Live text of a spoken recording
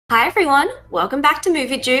Hi everyone, welcome back to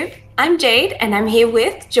Movie Juke. I'm Jade and I'm here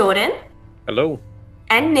with Jordan. Hello.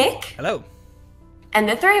 And Nick. Hello. And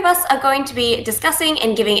the three of us are going to be discussing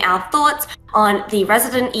and giving our thoughts on the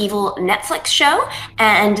Resident Evil Netflix show.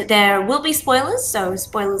 And there will be spoilers, so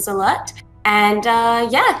spoilers alert. And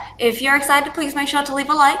yeah, if you're excited, please make sure to leave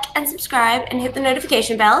a like and subscribe and hit the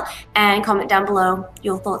notification bell and comment down below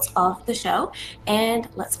your thoughts of the show. And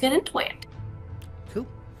let's get into it. Cool.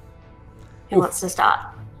 Who wants to start?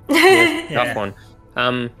 Yeah, tough one.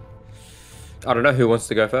 I don't know who wants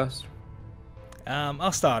to go first.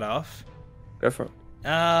 I'll start off. Go for it.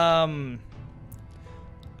 I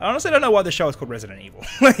honestly don't know why the show is called Resident Evil.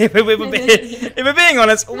 if we're being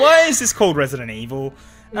honest, why is this called Resident Evil?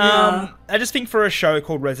 I just think for a show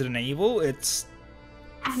called Resident Evil, it's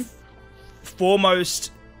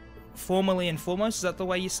formally and foremost, is that the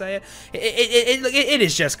way you say it? It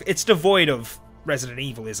is just, it's devoid of Resident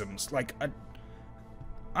Evil-isms. Like,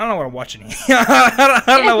 I don't know what I'm watching here.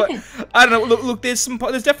 I don't know. Look, there's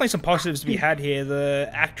definitely some positives to be had here. The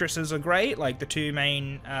actresses are great. Like the two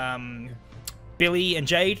main, Billie and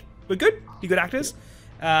Jade were good. They're good actors.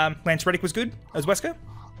 Lance Reddick was good as Wesker.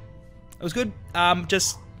 It was good.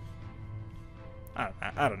 Just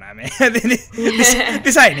I don't know, man.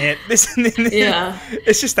 this ain't it. Yeah.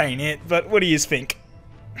 It's just ain't it. But what do you think?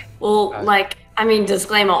 Well, like, I mean,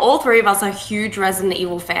 disclaimer: all three of us are huge Resident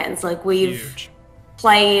Evil fans. Like, we've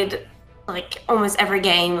played like almost every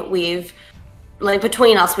game.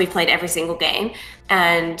 Between us, we've played every single game,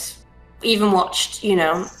 and even watched, you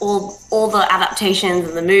know, all the adaptations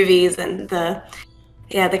and the movies and the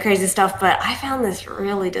crazy stuff. But I found this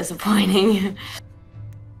really disappointing.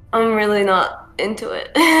 I'm really not into it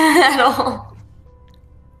at all.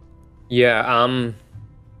 Yeah, I'm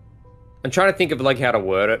trying to think of like how to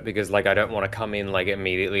word it, because like I don't want to come in like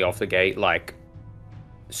immediately off the gate like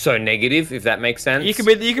so negative, if that makes sense. You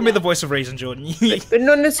can be the voice of reason, Jordan. But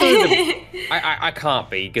not necessarily. I can't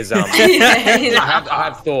be, because I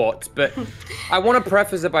have thoughts, but I want to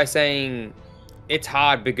preface it by saying it's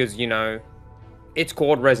hard because, you know, it's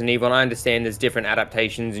called Resident Evil, and I understand there's different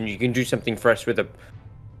adaptations and you can do something fresh with a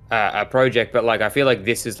project, but like I feel like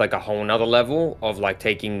this is like a whole nother level of like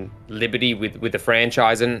taking liberty with the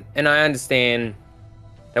franchise, and I understand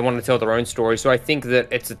they want to tell their own story. So I think that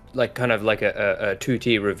it's like kind of like a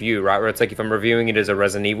two-tier review, right? Where it's like if I'm reviewing it as a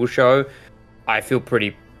Resident Evil show, I feel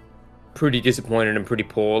pretty disappointed and pretty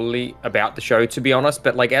poorly about the show, to be honest.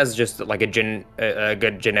 But like as just like a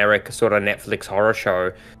good generic sort of Netflix horror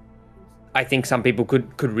show, I think some people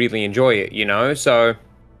could really enjoy it, you know? So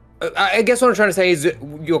I guess what I'm trying to say is that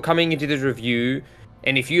you're coming into this review,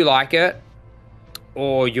 and if you like it,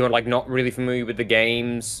 or you're like not really familiar with the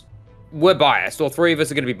games, we're biased. All three of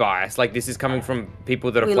us are going to be biased. Like, this is coming from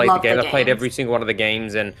people that have played the game. I've played every single one of the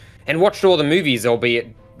games and watched all the movies,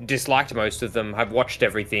 albeit disliked most of them. I've watched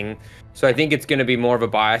everything. So I think it's going to be more of a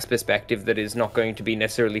biased perspective that is not going to be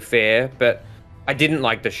necessarily fair. But I didn't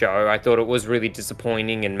like the show. I thought it was really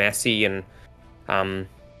disappointing and messy, and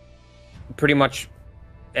pretty much,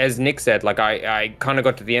 as Nick said, like I kind of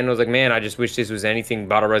got to the end, I was like, man, I just wish this was anything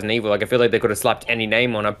but a Resident Evil. Like, I feel like they could have slapped any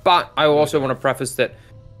name on it. But I also want to preface that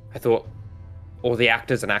I thought all the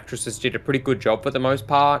actors and actresses did a pretty good job for the most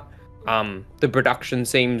part. The production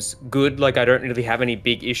seems good. Like, I don't really have any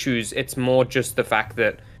big issues. It's more just the fact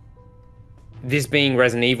that this being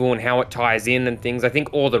Resident Evil and how it ties in and things, I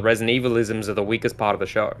think all the Resident Evil-isms are the weakest part of the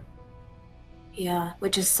show. Yeah,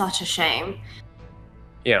 which is such a shame.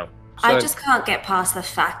 Yeah. So I just can't get past the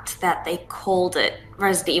fact that they called it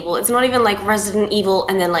Resident Evil. It's not even like Resident Evil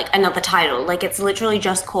and then like another title. Like, it's literally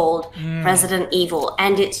just called Resident Evil.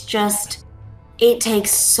 And it's just, it takes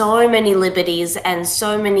so many liberties and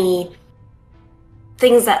so many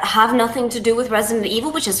things that have nothing to do with Resident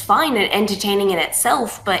Evil, which is fine and entertaining in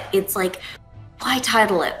itself. But it's like, why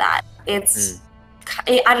title it that? It's,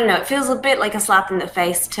 I don't know, it feels a bit like a slap in the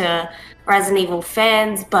face to Resident Evil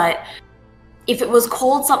fans, but if it was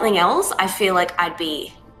called something else, I feel like I'd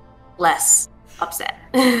be less upset.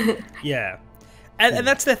 Yeah. And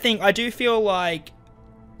that's the thing. I do feel like,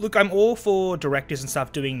 look, I'm all for directors and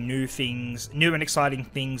stuff doing new things, new and exciting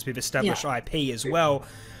things with established IP as well.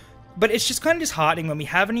 But it's just kind of disheartening when we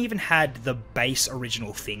haven't even had the base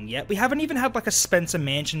original thing yet. We haven't even had like a Spencer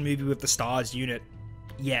Mansion movie with the Stars unit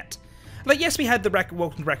yet. Like, yes, we had the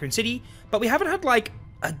Welcome to Raccoon City, but we haven't had like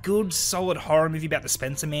a good, solid horror movie about the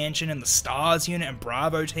Spencer Mansion and the Stars unit and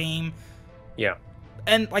Bravo team. Yeah.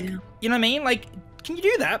 And, like, you know what I mean? Like, can you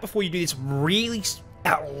do that before you do this really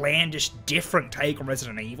outlandish, different take on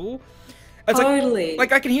Resident Evil? It's totally.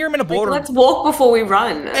 Like I can hear him in a border. Like, let's walk before we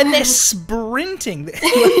run. And they're sprinting.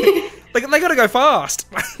 Like they gotta go fast.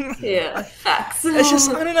 Yeah, facts. It's just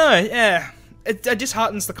I don't know. Yeah, it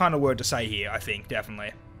disheartens the kind of word to say here. I think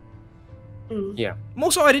definitely. Yeah.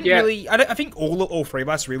 Also, I didn't really. I think all three of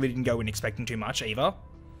us really didn't go in expecting too much either.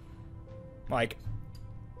 Like.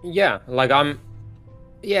 Yeah, like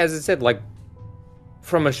yeah, as I said, like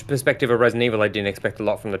from a perspective of Resident Evil, I didn't expect a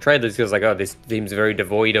lot from the trailers because like, oh, this seems very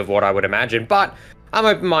devoid of what I would imagine. But I'm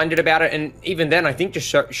open-minded about it, and even then, I think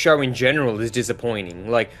just show in general is disappointing.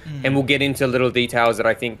 Like, and we'll get into little details that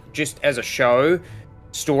I think just as a show,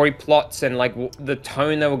 story plots and like the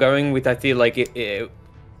tone they were going with, I feel like it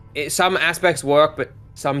some aspects work, but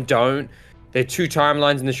some don't. There are two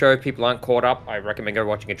timelines in the show. If people aren't caught up, I recommend go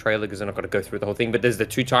watching a trailer because they're not going to go through the whole thing. But there's the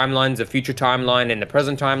two timelines, the future timeline and the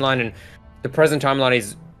present timeline. And the present timeline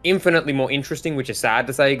is infinitely more interesting, which is sad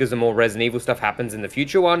to say because the more Resident Evil stuff happens in the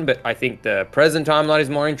future one. But I think the present timeline is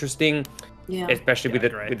more interesting, especially with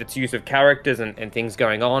its use of characters and things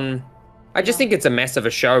going on. I just think it's a mess of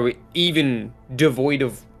a show, even devoid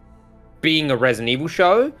of being a Resident Evil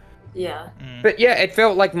show. Yeah. But yeah, it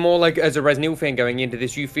felt like more like as a Resident Evil fan going into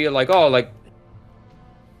this, you feel like, oh, like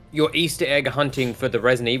you're Easter egg hunting for the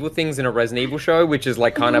Resident Evil things in a Resident Evil show, which is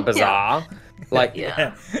like kind of bizarre. Like,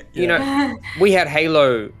 you know, we had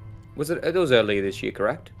Halo. It was earlier this year,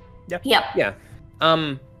 correct? Yep. Yeah.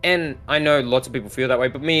 And I know lots of people feel that way,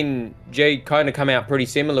 but me and Jay kind of come out pretty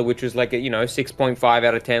similar, which was like a, 6.5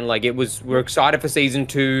 out of 10. Like we're excited for season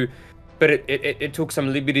 2, but it took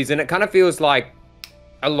some liberties, and it kind of feels like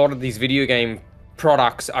a lot of these video game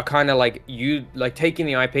products are kind of like taking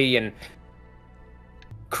the IP and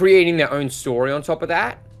creating their own story on top of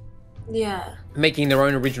that. Yeah. Making their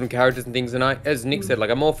own original characters and things. And as Nick said, like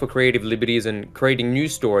I'm all for creative liberties and creating new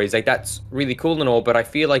stories. Like that's really cool and all, but I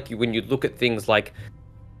feel like when you look at things like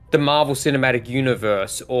the Marvel Cinematic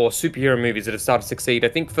Universe or superhero movies that have started to succeed, I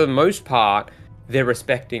think for the most part, they're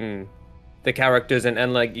respecting the characters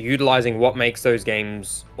and like utilizing what makes those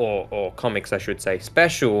games or comics, I should say,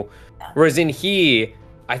 special. Whereas in here,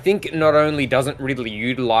 I think it not only doesn't really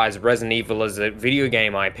utilize Resident Evil as a video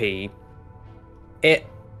game IP, it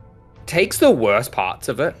takes the worst parts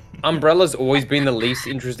of it. Umbrella's always been the least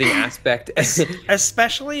interesting aspect.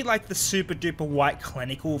 Especially like the super duper white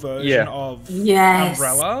clinical version of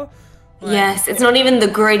Umbrella. Like, yes, it's not even the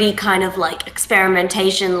gritty kind of like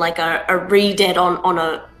experimentation, like a re-dead on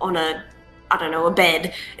a I don't know, a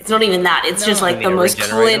bed. It's not even that. It's just like the most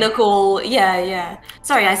clinical. Yeah.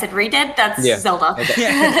 Sorry, I said re-dead. That's Zelda.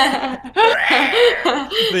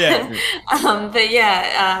 But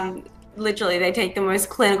literally, they take the most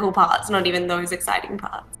clinical parts, not even those exciting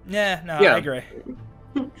parts. I agree.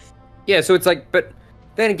 Yeah, so it's like, but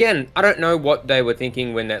then again, I don't know what they were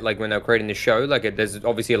thinking when they were creating the show. Like, there's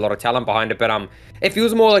obviously a lot of talent behind it, but it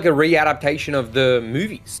feels more like a re-adaptation of the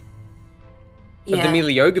movies. Of the Mila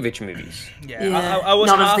Jovovich movies. I was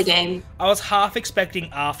not of the game. I was half expecting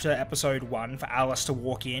after episode 1 for Alice to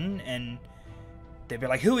walk in and they'd be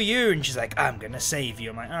like, "Who are you?" And she's like, "I'm gonna save you."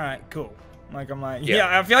 I'm like, "All right, cool." I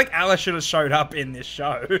feel like Alice should have showed up in this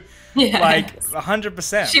show. Yeah. Like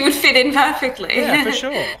 100%. She would fit in perfectly. Yeah, for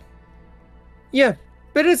sure. Yeah,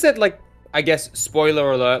 but it's that, like, I guess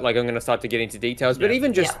spoiler alert. Like, I'm gonna start to get into details, but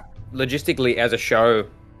even just logistically as a show,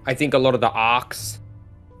 I think a lot of the arcs,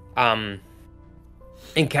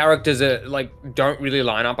 and characters are like don't really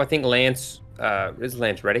line up. I think Lance is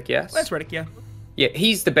Lance Reddick, yes? Lance Reddick, yeah. Yeah,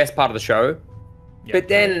 he's the best part of the show. Yeah, but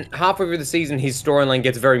then halfway through the season, his storyline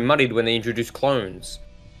gets very muddied when they introduce clones,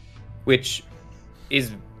 which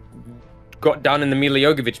got done in the Mila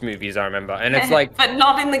Jovovich movies, I remember. And it's like... but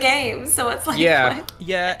not in the games, so it's like... Yeah. What?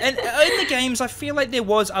 Yeah, and in the games, I feel like there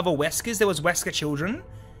was other Weskers. There was Wesker children.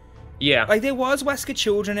 Yeah. Like, there was Wesker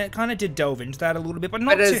children. It kind of did delve into that a little bit, but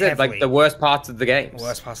not too heavily. Like, the worst parts of the games.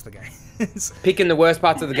 Worst parts of the games. Picking the worst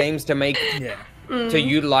parts of the games to make... to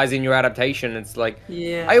utilize in your adaptation. It's like...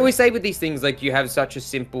 I always say with these things, like, you have such a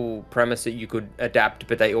simple premise that you could adapt,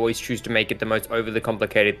 but they always choose to make it the most overly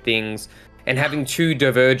complicated things. And having two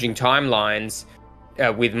diverging timelines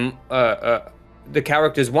with the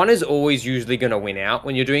characters, one is always usually going to win out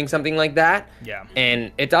when you're doing something like that. Yeah.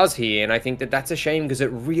 And it does here, and I think that that's a shame because it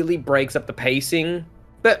really breaks up the pacing.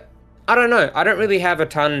 But I don't know. I don't really have a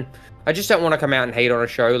ton... I just don't want to come out and hate on a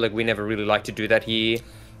show. Like, we never really like to do that here.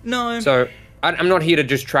 No. So I'm not here to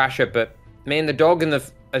just trash it, but man, the dog in I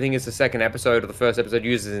think it's the second episode or the first episode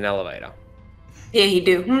uses an elevator. Yeah, he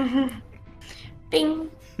do. Bing.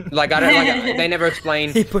 Like, I don't like. They never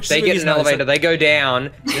explain. They get in an elevator, they go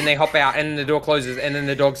down, then they hop out, and the door closes, and then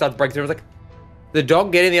the dog starts breaking through. I was like, the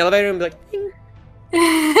dog get in the elevator and be like, Ding.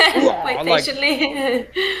 Wait patiently.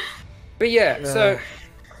 But yeah, so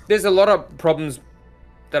there's a lot of problems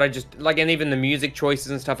that I just like, and even the music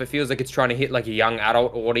choices and stuff. It feels like it's trying to hit like a young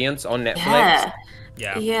adult audience on Netflix. Yeah.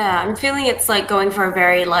 Yeah. Yeah, I'm feeling it's like going for a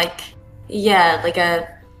very like, like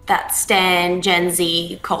that Stan Gen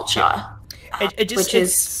Z culture, which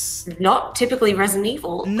is not typically Resident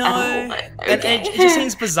Evil No, at all. But okay. and it just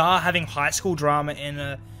seems bizarre having high school drama in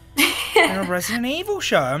a Resident Evil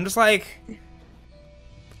show. I'm just like,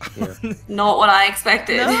 not what I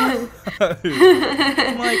expected. No.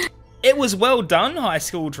 I'm like, it was well done high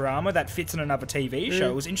school drama that fits in another TV show.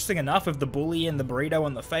 It was interesting enough with the bully and the burrito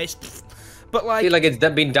on the face. But like, I feel like it's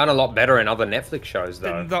been done a lot better in other Netflix shows,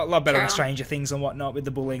 though. A lot better in Stranger Things and whatnot with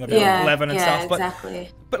the bullying of 11 and stuff. But, exactly.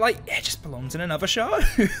 But like, it just belongs in another show.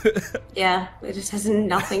 Yeah, it just has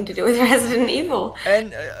nothing to do with Resident Evil.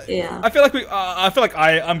 And yeah, I feel like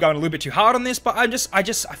I'm going a little bit too hard on this, but I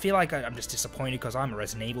feel like I'm just disappointed because I'm a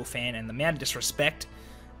Resident Evil fan, and the amount of disrespect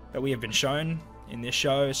that we have been shown in this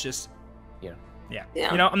show is just, yeah.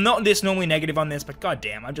 You know, I'm not this normally negative on this, but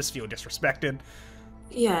goddamn, I just feel disrespected.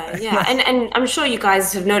 Yeah, and I'm sure you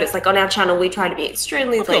guys have noticed, like on our channel, we try to be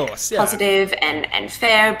extremely positive and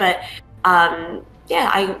fair, but I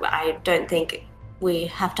don't think we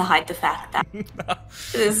have to hide the fact that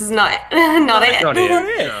this is not it.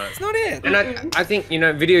 It's not it. And I think, you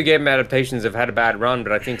know, video game adaptations have had a bad run,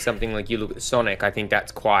 but I think something like you look at Sonic, I think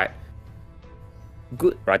that's quite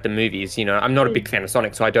good, right? The movies, you know, I'm not a big fan of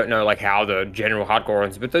Sonic, so I don't know like how the general hardcore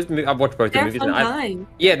runs, but I've watched both the movies.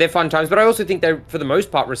 They're fun times, but I also think they, for the most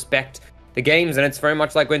part, respect the games, and it's very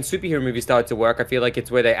much like when superhero movies started to work. I feel like it's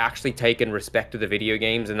where they actually take and respect to the video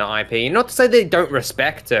games and the IP, and not to say they don't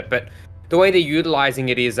respect it, but the way they're utilizing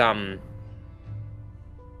it is, it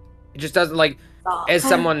just doesn't, like, as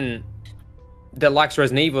someone that likes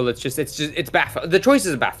Resident Evil, it's baffling. The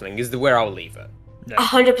choices are baffling is where I'll leave it.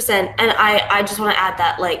 100%, and I just want to add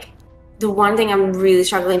that, like, the one thing I'm really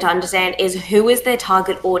struggling to understand is who is their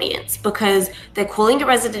target audience, because they're calling it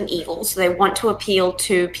Resident Evil, so they want to appeal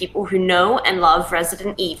to people who know and love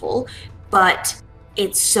Resident Evil, but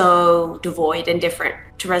it's so devoid and different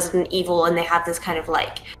to Resident Evil, and they have this kind of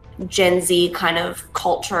like Gen Z kind of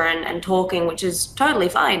culture and talking, which is totally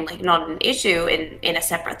fine, like not an issue in a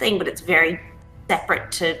separate thing, but it's very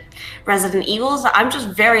separate to Resident Evil. So I'm just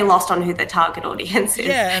very lost on who the target audience is.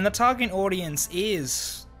 Yeah, and the target audience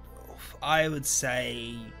is, I would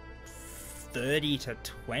say, 30 to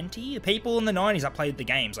 20 people in the 90s that played the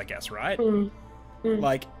games, I guess, right?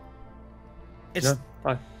 Like, it's... No,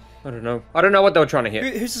 I don't know. I don't know what they were trying to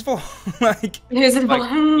hit. Who's this for? Like, who's it for?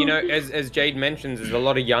 Like, you know, as Jade mentions, there's a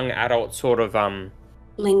lot of young adult sort of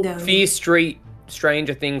lingo. Fear Street,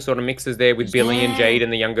 Stranger Things sort of mixes there with Billie and Jade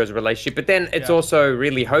and the young girl's relationship. But then it's also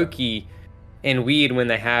really hokey and weird when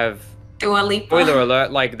they have, spoiler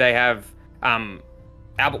alert, like they have Albert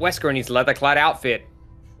Wesker in his leather-clad outfit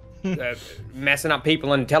messing up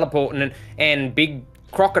people and teleporting and big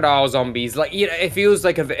crocodile zombies. Like, you know, it feels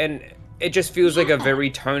like it just feels like a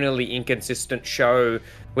very tonally inconsistent show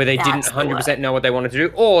where they didn't 100% know what they wanted to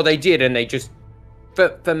do, or they did and they just,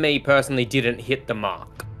 for me personally, didn't hit the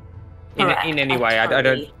mark in any way.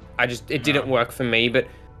 It didn't work for me. But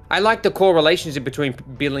I like the core relationship between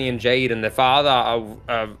Billie and Jade and the father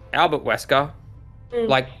of Albert Wesker.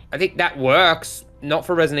 Like, I think that works, not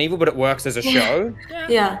for Resident Evil, but it works as a show.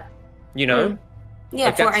 Yeah. You know? Yeah,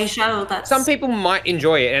 like for a show, that's... Some people might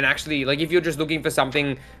enjoy it, and actually, like, if you're just looking for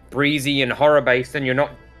something breezy and horror-based and you're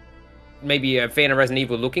not maybe a fan of Resident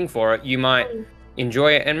Evil looking for it, you might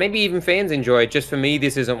enjoy it, and maybe even fans enjoy it. Just for me,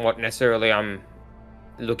 this isn't what necessarily I'm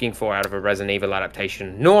looking for out of a Resident Evil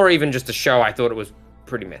adaptation, nor even just a show. I thought it was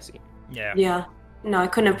pretty messy. Yeah. No, I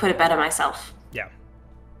couldn't have put it better myself. Yeah.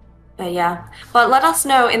 But let us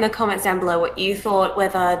know in the comments down below what you thought,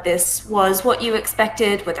 whether this was what you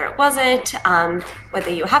expected, whether it wasn't, whether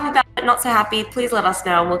you were happy about it, not so happy. Please let us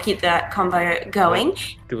know and we'll keep that combo going.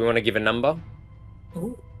 Do we want to give a number?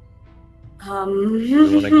 Ooh. Do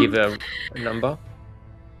we want to give a number?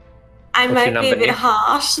 I might be a bit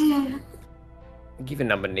harsh. Give a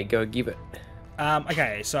number, Nico. Give it.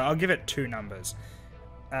 Okay, so I'll give it 2 numbers.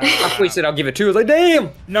 After we said I'll give it 2, I was like, damn!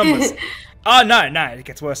 Numbers. Oh, no, it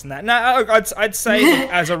gets worse than that. No, I'd say that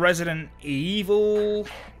as a Resident Evil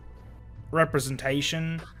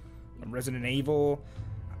representation of Resident Evil,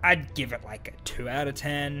 I'd give it like a 2 out of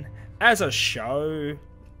 10. As a show,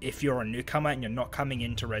 if you're a newcomer and you're not coming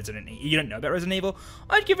into Resident Evil, you don't know about Resident Evil,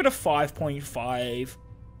 I'd give it a 5.5,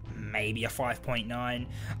 maybe a 5.9.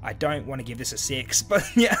 I don't want to give this a 6, but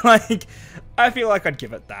yeah, like, I feel like I'd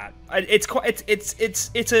give it that. It's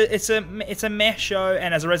a meh show,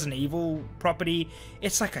 and as a Resident Evil property,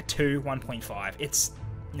 it's like a 2, 1.5. It's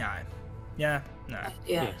no. Yeah,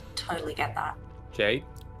 totally get that. Jade?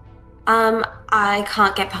 I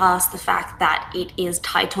can't get past the fact that it is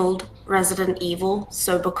titled Resident Evil,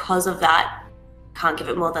 so because of that, can't give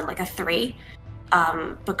it more than like a 3.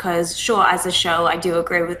 Because sure, as a show, I do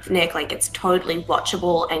agree with Nick, like it's totally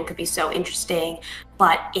watchable and could be so interesting,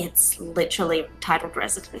 but it's literally titled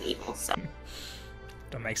Resident Evil, so.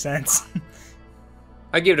 Don't make sense.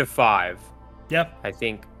 I give it a 5. Yep. I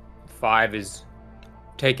think 5 is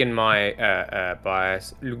taking my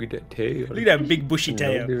bias. Look at that tail. Look at that big bushy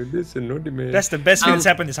tail. That's the best thing that's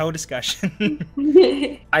happened this whole discussion.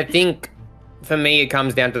 I think for me it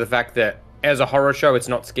comes down to the fact that as a horror show, it's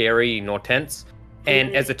not scary nor tense.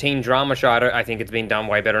 And as a teen drama show, I think it's been done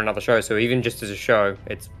way better in other shows. So even just as a show,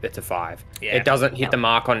 it's a 5. Yeah. It doesn't hit the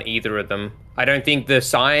mark on either of them. I don't think the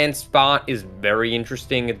science part is very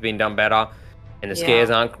interesting. It's been done better. And the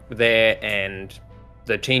scares aren't there. And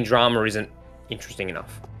the teen drama isn't interesting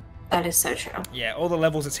enough. That is so true. Yeah, all the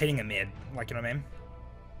levels it's hitting are mid. Like, you know what I mean?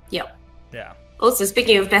 Yep. Yeah. Also,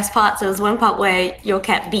 speaking of best parts, there was one part where your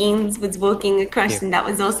cat Beans was walking across, and that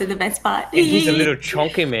was also the best part. And he's a little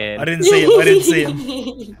chunky man. I didn't see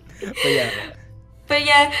him. But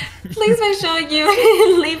yeah, please make sure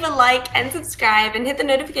you leave a like and subscribe and hit the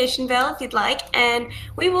notification bell if you'd like. And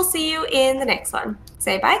we will see you in the next one.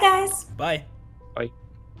 Say bye, guys. Bye.